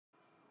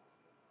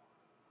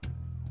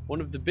One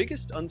of the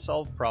biggest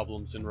unsolved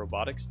problems in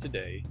robotics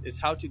today is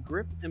how to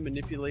grip and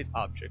manipulate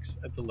objects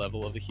at the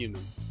level of a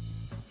human.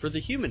 For the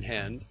human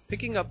hand,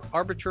 picking up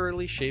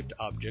arbitrarily shaped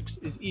objects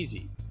is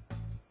easy,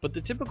 but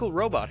the typical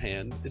robot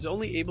hand is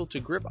only able to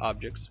grip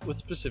objects with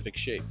specific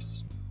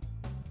shapes.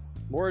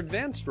 More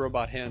advanced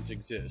robot hands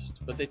exist,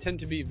 but they tend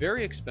to be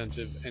very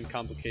expensive and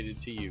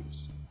complicated to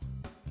use.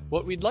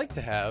 What we'd like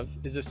to have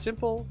is a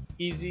simple,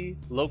 easy,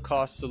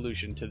 low-cost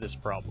solution to this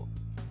problem.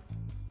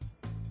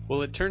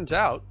 Well, it turns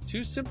out,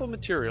 two simple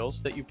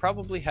materials that you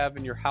probably have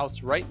in your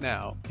house right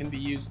now can be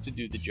used to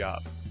do the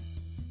job.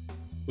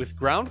 With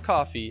ground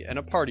coffee and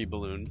a party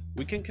balloon,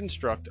 we can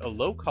construct a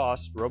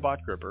low-cost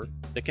robot gripper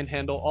that can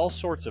handle all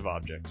sorts of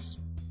objects.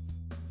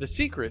 The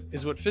secret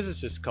is what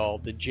physicists call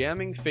the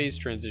jamming phase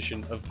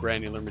transition of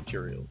granular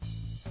materials.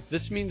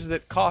 This means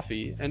that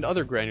coffee and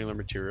other granular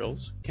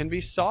materials can be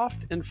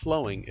soft and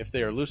flowing if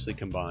they are loosely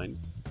combined,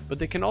 but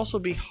they can also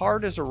be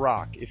hard as a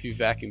rock if you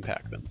vacuum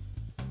pack them.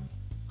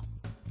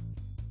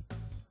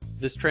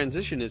 This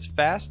transition is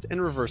fast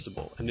and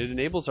reversible, and it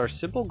enables our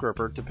simple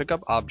gripper to pick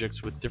up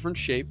objects with different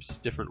shapes,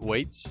 different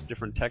weights,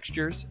 different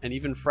textures, and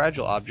even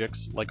fragile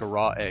objects like a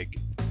raw egg.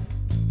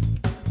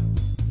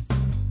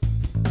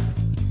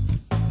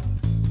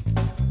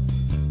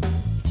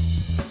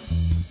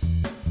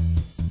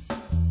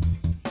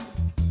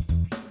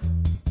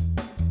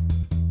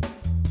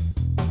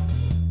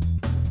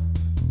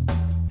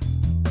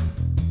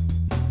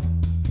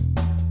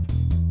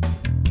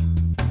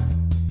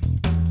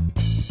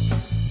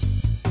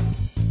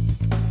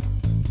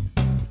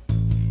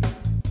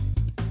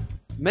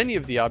 Many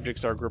of the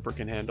objects our gripper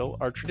can handle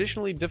are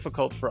traditionally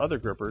difficult for other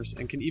grippers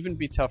and can even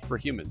be tough for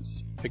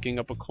humans, picking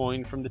up a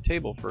coin from the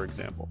table, for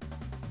example.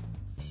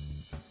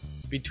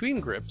 Between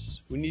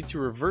grips, we need to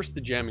reverse the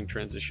jamming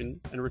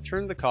transition and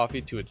return the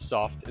coffee to its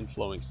soft and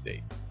flowing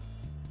state.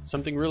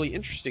 Something really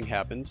interesting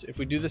happens if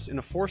we do this in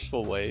a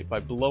forceful way by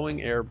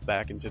blowing air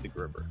back into the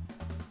gripper.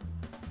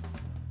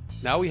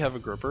 Now we have a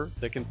gripper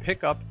that can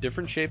pick up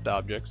different shaped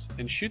objects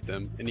and shoot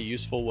them in a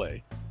useful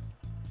way.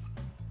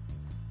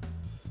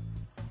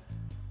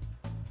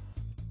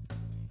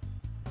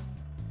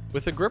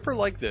 With a gripper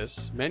like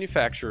this,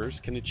 manufacturers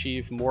can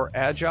achieve more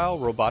agile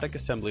robotic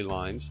assembly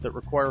lines that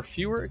require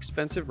fewer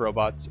expensive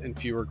robots and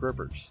fewer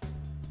grippers.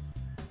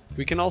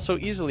 We can also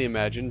easily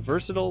imagine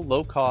versatile,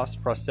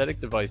 low-cost prosthetic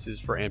devices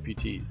for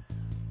amputees.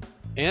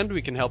 And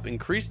we can help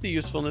increase the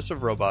usefulness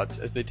of robots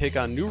as they take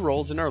on new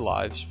roles in our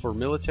lives for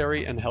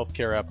military and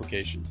healthcare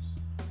applications.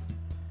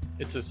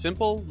 It's a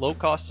simple,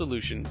 low-cost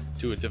solution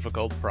to a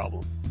difficult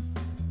problem.